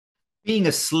Being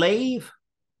a slave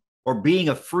or being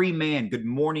a free man? Good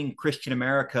morning, Christian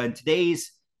America. In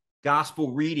today's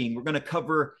gospel reading, we're going to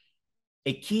cover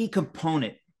a key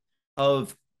component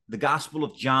of the Gospel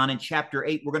of John in chapter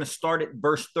 8. We're going to start at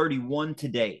verse 31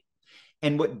 today.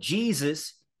 And what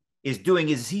Jesus is doing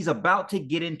is he's about to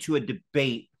get into a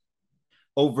debate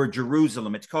over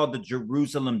Jerusalem. It's called the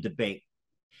Jerusalem debate.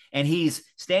 And he's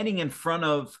standing in front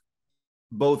of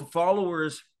both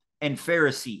followers and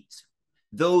Pharisees,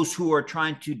 those who are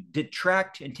trying to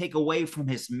detract and take away from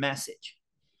his message.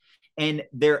 And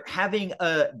they're having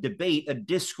a debate, a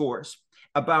discourse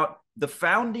about the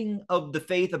founding of the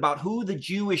faith, about who the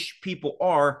Jewish people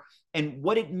are and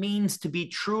what it means to be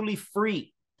truly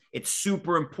free. It's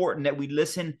super important that we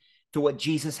listen to what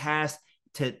Jesus has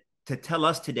to tell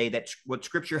us today, that what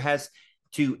Scripture has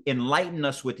to enlighten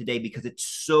us with today, because it's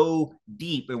so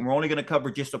deep and we're only going to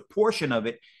cover just a portion of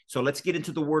it. So let's get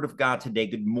into the Word of God today.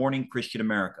 Good morning, Christian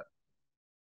America.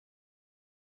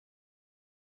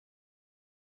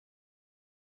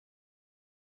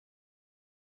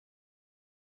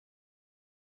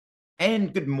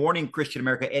 And good morning, Christian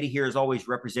America. Eddie here, is always,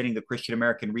 representing the Christian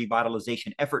American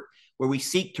revitalization effort, where we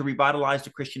seek to revitalize the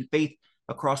Christian faith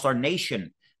across our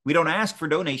nation. We don't ask for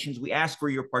donations, we ask for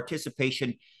your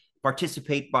participation.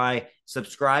 Participate by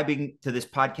subscribing to this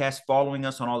podcast, following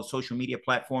us on all the social media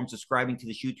platforms, subscribing to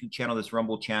this YouTube channel, this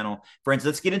Rumble channel. Friends,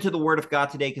 let's get into the Word of God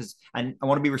today, because I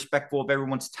want to be respectful of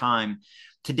everyone's time.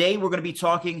 Today, we're going to be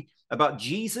talking about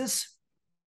Jesus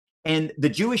and the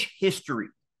Jewish history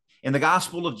in the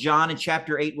Gospel of John in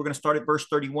chapter 8. We're going to start at verse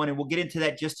 31, and we'll get into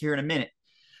that just here in a minute.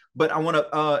 But I want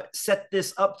to set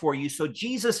this up for you. So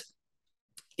Jesus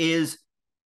is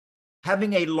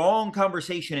having a long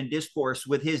conversation and discourse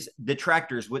with his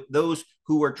detractors, with those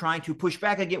who are trying to push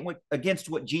back against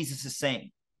what Jesus is saying.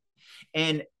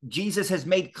 And Jesus has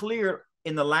made clear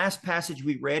in the last passage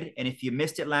we read, and if you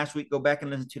missed it last week, go back and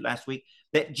listen to last week,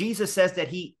 that Jesus says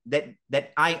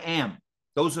that I am.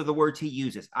 Those are the words he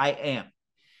uses, I am,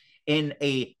 in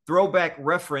a throwback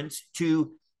reference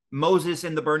to Moses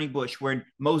in the burning bush, when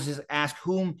Moses asked,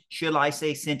 "Whom shall I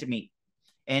say sent me?"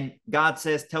 And God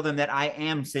says, "Tell them that I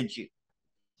am sent you."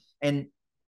 And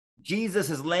Jesus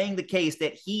is laying the case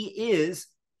that he is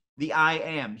the I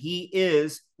am. He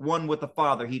is one with the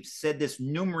Father. He's said this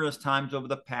numerous times over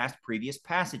the previous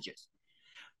passages.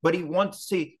 But he wants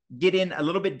to get in a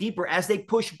little bit deeper as they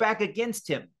push back against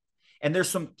him. And there's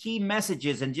some key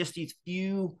messages in just these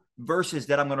few verses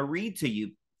that I'm going to read to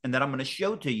you and that I'm going to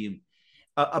show to you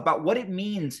about what it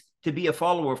means to be a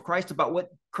follower of Christ, about what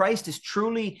Christ is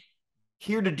truly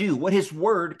here to do, what his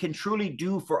word can truly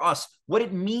do for us, what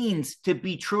it means to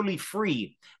be truly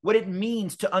free, what it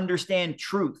means to understand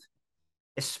truth,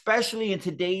 especially in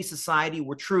today's society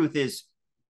where truth is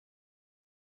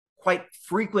quite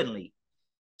frequently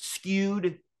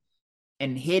skewed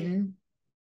and hidden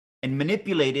and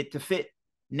manipulated to fit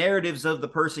narratives of the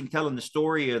person telling the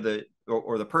story, or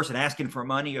the person asking for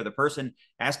money, or the person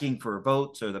asking for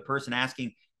votes, or the person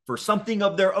asking for something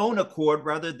of their own accord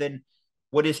rather than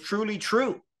what is truly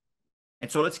true.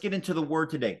 And so let's get into the word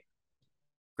today.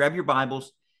 Grab your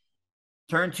Bibles,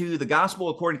 turn to the Gospel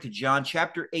according to John,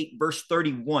 chapter 8, verse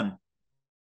 31.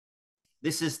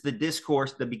 This is the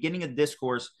discourse, the beginning of the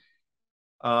discourse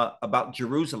about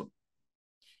Jerusalem.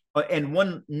 And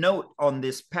one note on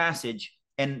this passage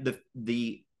and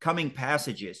the coming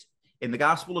passages in the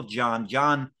Gospel of John,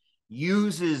 John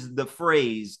uses the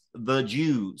phrase "the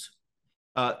Jews"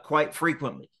 quite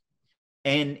frequently.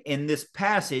 And in this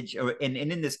passage, and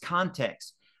in this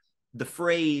context, the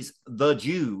phrase "the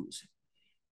Jews"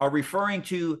 are referring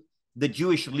to the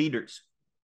Jewish leaders,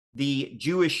 the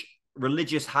Jewish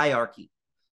religious hierarchy,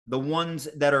 the ones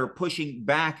that are pushing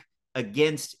back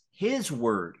against his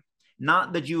word,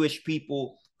 not the Jewish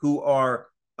people who are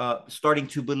starting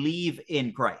to believe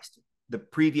in Christ. The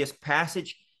previous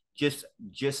passage just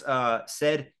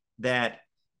said that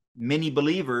many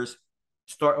believers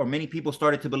many people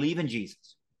started to believe in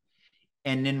Jesus.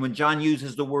 And then when John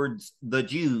uses the words "the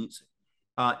Jews"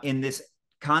 in this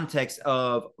context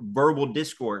of verbal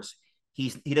discourse, he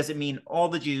doesn't mean all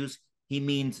the Jews. He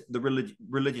means the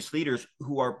religious leaders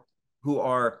who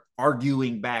are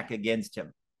arguing back against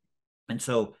him. And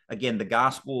so again, the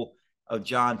Gospel of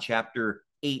John, chapter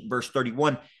 8, verse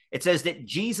 31, it says that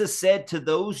Jesus said to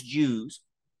those Jews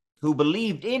who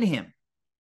believed in him,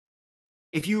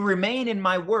 "If you remain in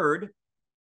my word,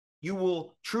 you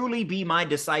will truly be my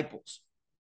disciples,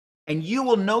 and you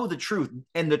will know the truth,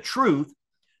 and the truth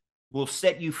will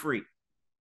set you free."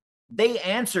 They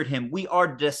answered him, "We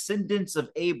are descendants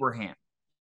of Abraham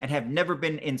and have never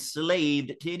been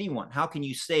enslaved to anyone. How can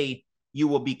you say you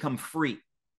will become free?"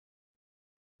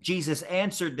 Jesus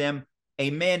answered them,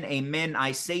 Amen, amen,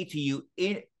 I say to you,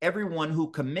 everyone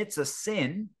who commits a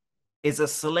sin is a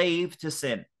slave to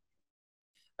sin.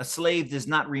 A slave does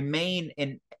not remain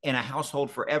in a household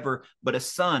forever, but a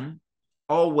son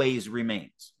always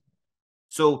remains.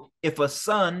 So if a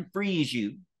son frees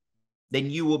you,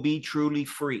 then you will be truly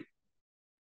free.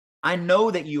 I know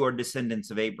that you are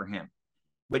descendants of Abraham,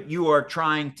 but you are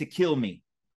trying to kill me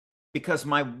because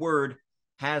my word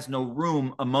has no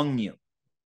room among you.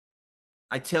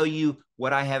 I tell you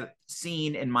what I have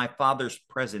seen in my Father's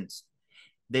presence,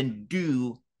 then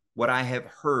do what I have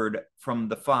heard from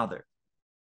the Father.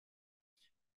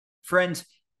 Friends,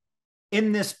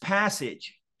 in this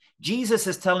passage, Jesus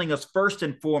is telling us first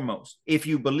and foremost, if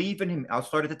you believe in him, I'll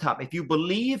start at the top. If you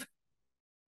believe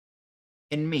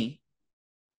in me,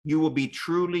 you will be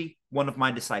truly one of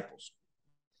my disciples.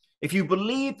 If you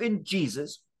believe in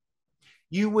Jesus,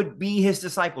 you would be his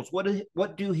disciples.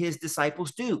 What do his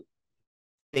disciples do?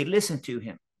 They listen to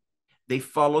him. They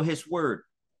follow his word.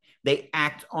 They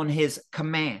act on his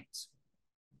commands.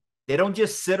 They don't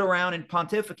just sit around and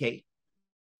pontificate.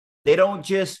 They don't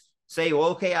just say, well,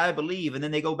 okay, I believe, and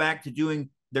then they go back to doing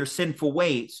their sinful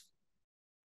ways,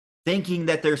 thinking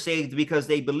that they're saved because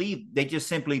they believe, they just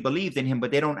simply believed in him,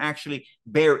 but they don't actually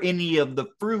bear any of the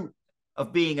fruit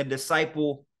of being a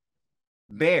disciple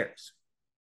bears.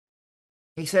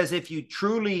 He says, if you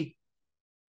truly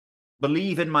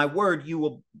believe in my word, you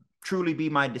will truly be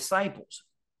my disciples,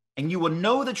 and you will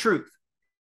know the truth,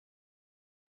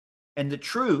 and the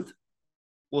truth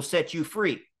will set you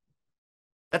free.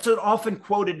 That's an often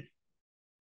quoted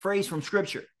phrase from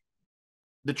Scripture.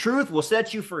 The truth will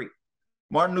set you free.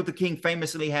 Martin Luther King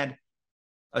famously had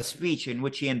a speech in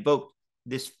which he invoked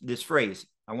this phrase.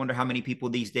 I wonder how many people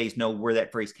these days know where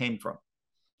that phrase came from.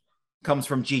 It comes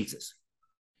from Jesus.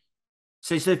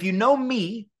 So he said, if you know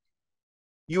me,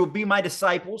 you will be my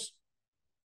disciples,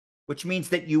 which means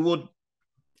that you will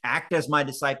act as my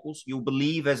disciples. You will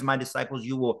believe as my disciples.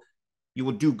 You will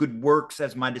do good works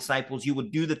as my disciples. You will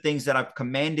do the things that I've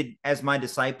commanded as my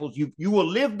disciples. You will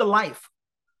live the life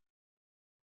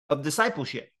of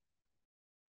discipleship,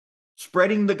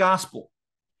 spreading the gospel,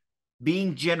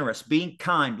 being generous, being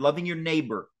kind, loving your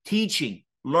neighbor, teaching,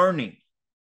 learning,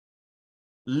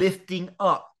 lifting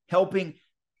up, helping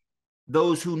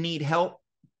those who need help,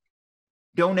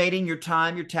 donating your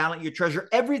time, your talent, your treasure,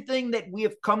 everything that we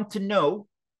have come to know,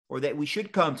 or that we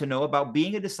should come to know about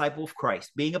being a disciple of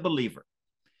Christ, being a believer.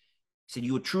 He said,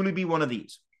 you will truly be one of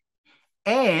these.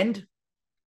 And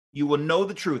you will know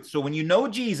the truth. So when you know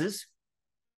Jesus,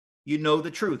 you know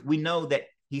the truth. We know that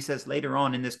he says later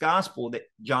on in this gospel that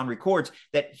John records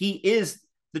that he is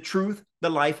the truth, the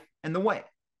life, and the way.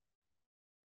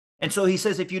 And so he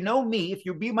says, if you know me, if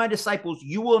you be my disciples,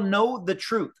 you will know the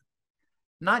truth.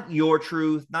 Not your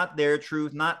truth, not their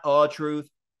truth, not a truth,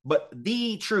 but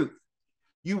the truth.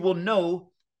 You will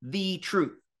know the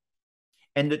truth.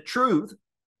 And the truth,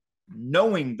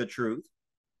 knowing the truth,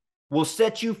 will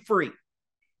set you free.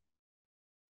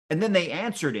 And then they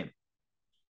answered him.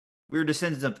 We're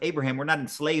descendants of Abraham. We're not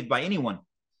enslaved by anyone.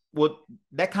 Well,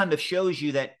 that kind of shows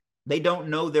you that they don't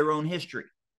know their own history,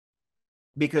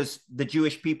 because the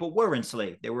Jewish people were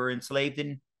enslaved. They were enslaved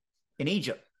in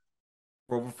Egypt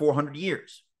for over 400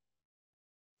 years.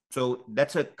 So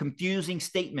that's a confusing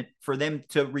statement for them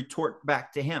to retort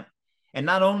back to him. And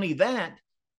not only that,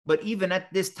 but even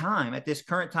at this time, at this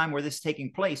current time where this is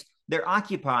taking place, they're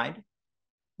occupied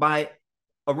by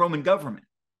a Roman government.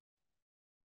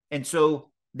 And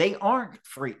so they aren't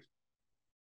free.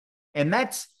 And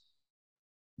that's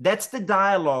the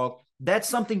dialogue. That's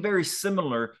something very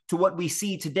similar to what we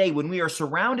see today when we are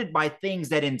surrounded by things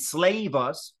that enslave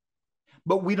us,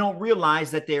 but we don't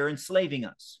realize that they're enslaving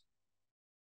us.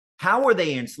 How are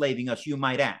they enslaving us, you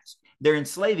might ask? They're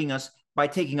enslaving us by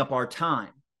taking up our time.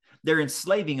 They're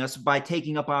enslaving us by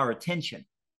taking up our attention.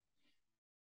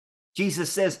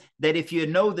 Jesus says that if you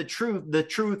know the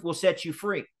truth will set you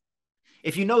free.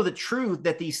 If you know the truth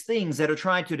that these things that are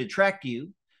trying to detract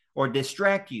you or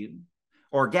distract you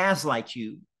or gaslight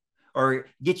you or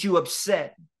get you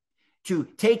upset, to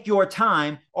take your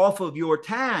time off of your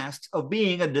tasks of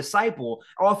being a disciple,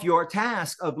 off your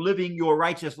task of living your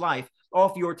righteous life,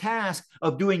 off your task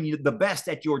of doing the best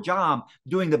at your job,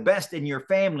 doing the best in your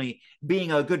family,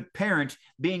 being a good parent,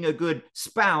 being a good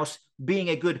spouse, being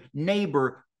a good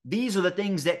neighbor. These are the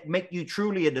things that make you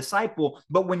truly a disciple.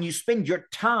 But when you spend your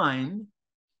time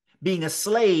being a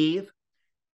slave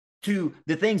to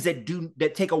the things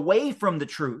that take away from the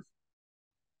truth,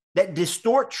 that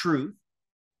distort truth,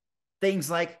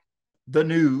 things like the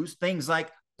news, things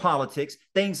like politics,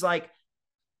 things like,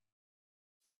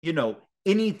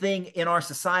 anything in our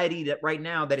society that right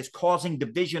now that is causing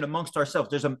division amongst ourselves.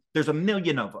 There's a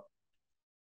million of them.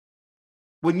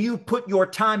 When you put your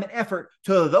time and effort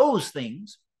to those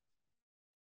things,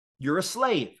 you're a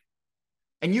slave.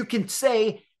 And you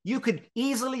could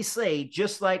easily say,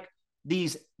 just like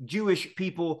these Jewish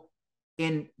people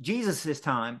in Jesus's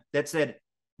time that said,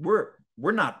 we're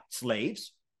not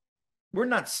slaves. We're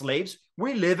not slaves.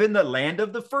 We live in the land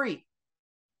of the free.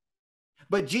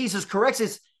 But Jesus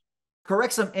corrects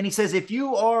them, and he says, if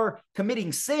you are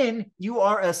committing sin, you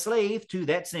are a slave to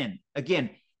that sin.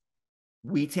 Again,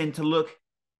 we tend to look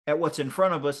at what's in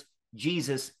front of us.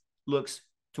 Jesus looks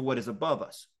to what is above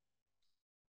us.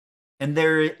 And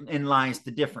therein lies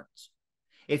the difference.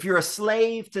 If you're a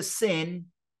slave to sin,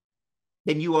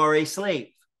 then you are a slave.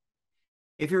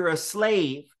 If you're a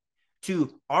slave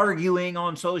to arguing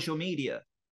on social media,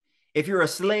 if you're a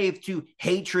slave to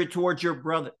hatred towards your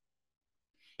brother,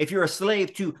 if you're a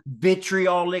slave to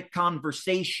vitriolic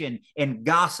conversation and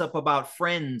gossip about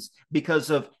friends because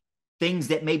of things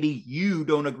that maybe you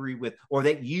don't agree with or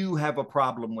that you have a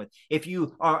problem with, if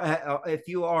you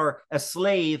are a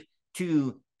slave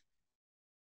to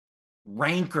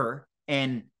rancor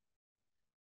and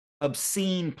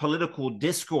obscene political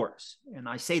discourse, and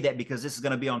I say that because this is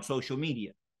going to be on social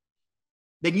media,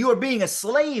 then you are being a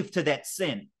slave to that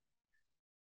sin.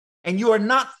 And you are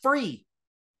not free,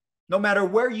 no matter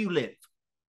where you live,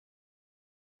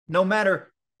 no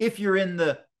matter if you're in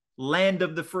the land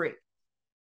of the free.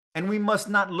 And we must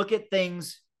not look at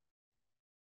things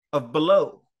of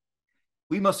below.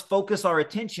 We must focus our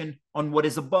attention on what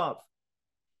is above.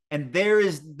 And there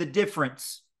is the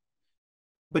difference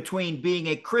between being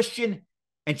a Christian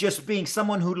and just being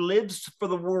someone who lives for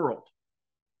the world.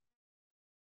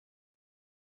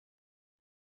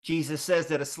 Jesus says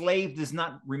that a slave does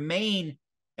not remain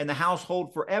in the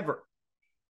household forever.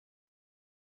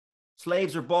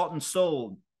 Slaves are bought and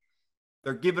sold.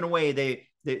 They're given away. They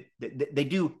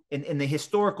do, in the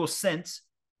historical sense,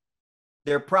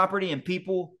 their property and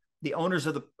people, the owners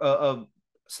of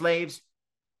slaves,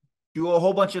 do a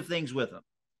whole bunch of things with them.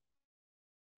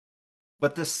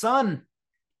 But the son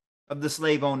of the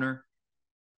slave owner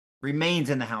remains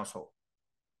in the household.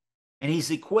 And he's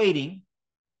equating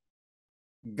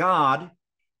God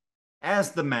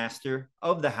as the master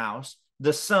of the house,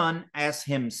 the son as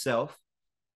himself,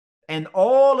 and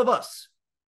all of us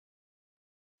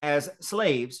as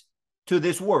slaves to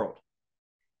this world.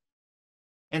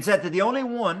 And said that the only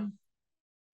one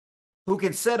who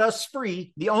can set us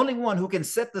free, the only one who can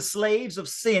set the slaves of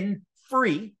sin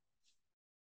free,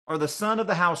 are the son of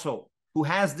the household, who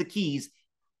has the keys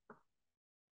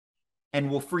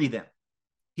and will free them.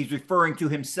 He's referring to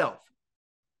himself.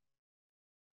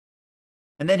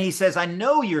 And then he says, I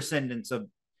know you're descendants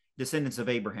of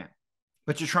Abraham,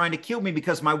 but you're trying to kill me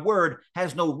because my word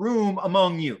has no room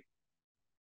among you.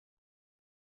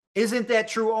 Isn't that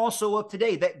true also of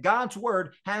today, that God's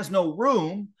word has no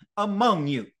room among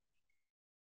you?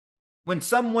 When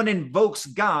someone invokes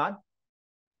God,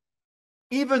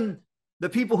 even the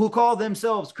people who call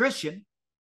themselves Christian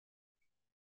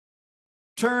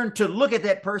turn to look at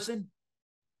that person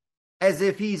as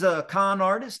if he's a con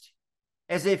artist,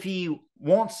 as if he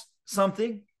wants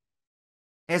something,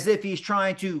 as if he's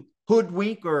trying to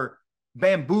hoodwink or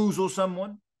bamboozle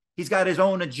someone. He's got his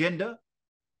own agenda.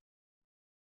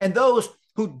 And those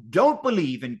who don't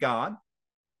believe in God,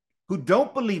 who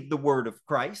don't believe the word of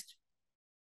Christ,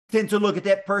 tend to look at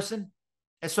that person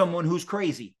as someone who's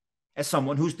crazy, as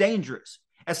someone who's dangerous,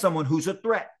 as someone who's a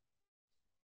threat.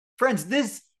 Friends,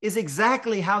 this is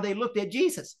exactly how they looked at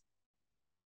Jesus.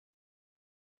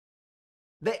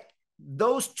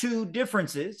 Those two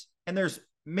differences, and there's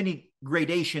many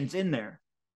gradations in there,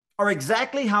 are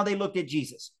exactly how they looked at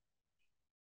Jesus.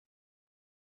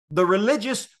 The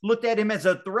religious looked at him as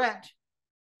a threat,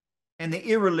 and the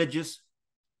irreligious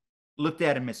looked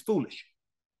at him as foolish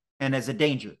and as a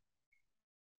danger.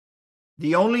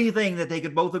 The only thing that they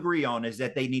could both agree on is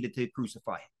that they needed to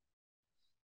crucify him.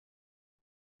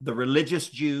 The religious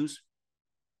Jews,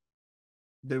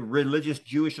 the religious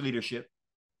Jewish leadership,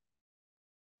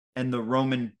 and the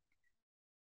Roman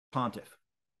pontiff,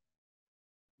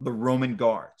 the Roman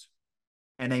guards,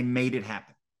 and they made it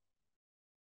happen.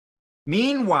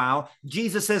 Meanwhile,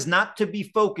 Jesus says not to be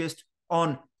focused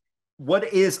on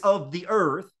what is of the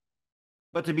earth,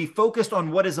 but to be focused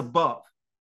on what is above.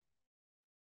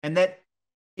 And that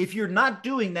if you're not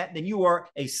doing that, then you are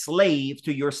a slave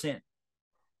to your sin.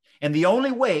 And the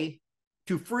only way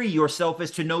to free yourself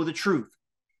is to know the truth.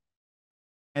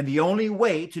 And the only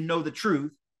way to know the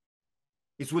truth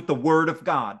is with the word of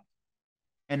God.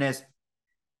 And as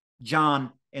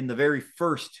John, in the very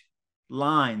first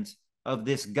lines of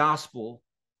this gospel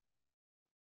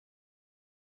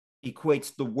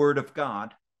equates the word of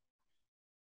God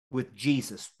with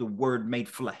Jesus, the word made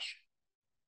flesh.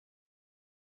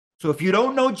 So if you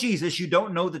don't know Jesus, you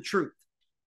don't know the truth.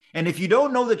 And if you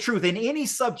don't know the truth in any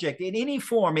subject, in any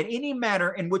form, in any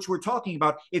manner in which we're talking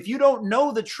about, if you don't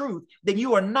know the truth, then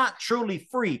you are not truly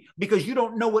free, because you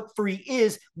don't know what free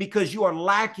is, because you are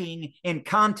lacking in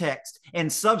context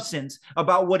and substance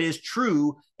about what is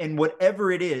true and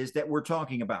whatever it is that we're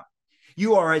talking about.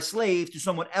 You are a slave to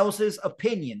someone else's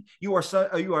opinion. You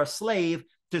are a slave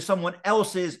to someone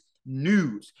else's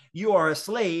news. You are a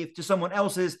slave to someone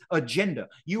else's agenda.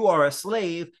 You are a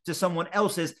slave to someone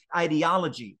else's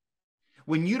ideology.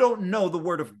 When you don't know the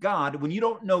word of God, when you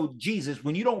don't know Jesus,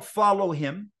 when you don't follow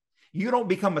him, you don't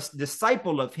become a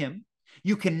disciple of him,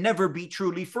 you can never be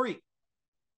truly free.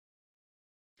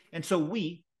 And so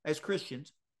we, as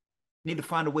Christians, need to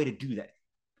find a way to do that.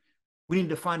 We need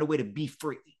to find a way to be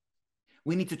free.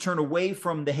 We need to turn away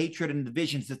from the hatred and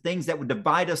divisions, the things that would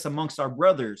divide us amongst our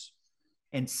brothers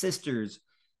and sisters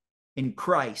in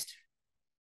Christ.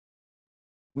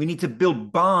 We need to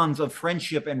build bonds of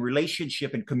friendship and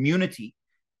relationship and community,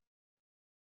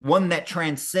 one that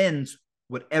transcends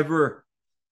whatever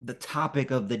the topic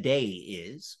of the day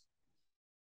is,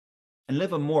 and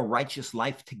live a more righteous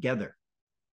life together.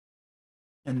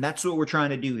 And that's what we're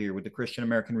trying to do here with the Christian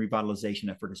American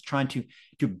Revitalization Effort, is trying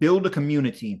to build a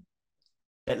community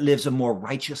that lives a more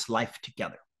righteous life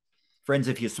together. Friends,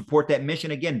 if you support that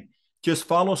mission, again, just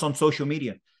follow us on social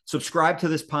media. Subscribe to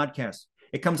this podcast.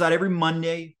 It comes out every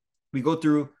Monday. We go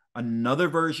through another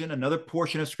version, another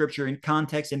portion of scripture in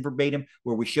context and verbatim,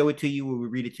 where we show it to you, where we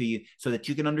read it to you, so that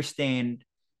you can understand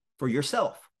for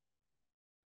yourself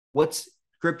what's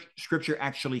scripture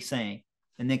actually saying,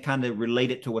 and then kind of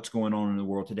relate it to what's going on in the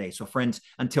world today. So friends,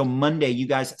 until Monday, you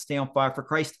guys stay on fire for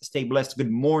Christ. Stay blessed.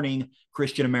 Good morning,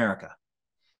 Christian America.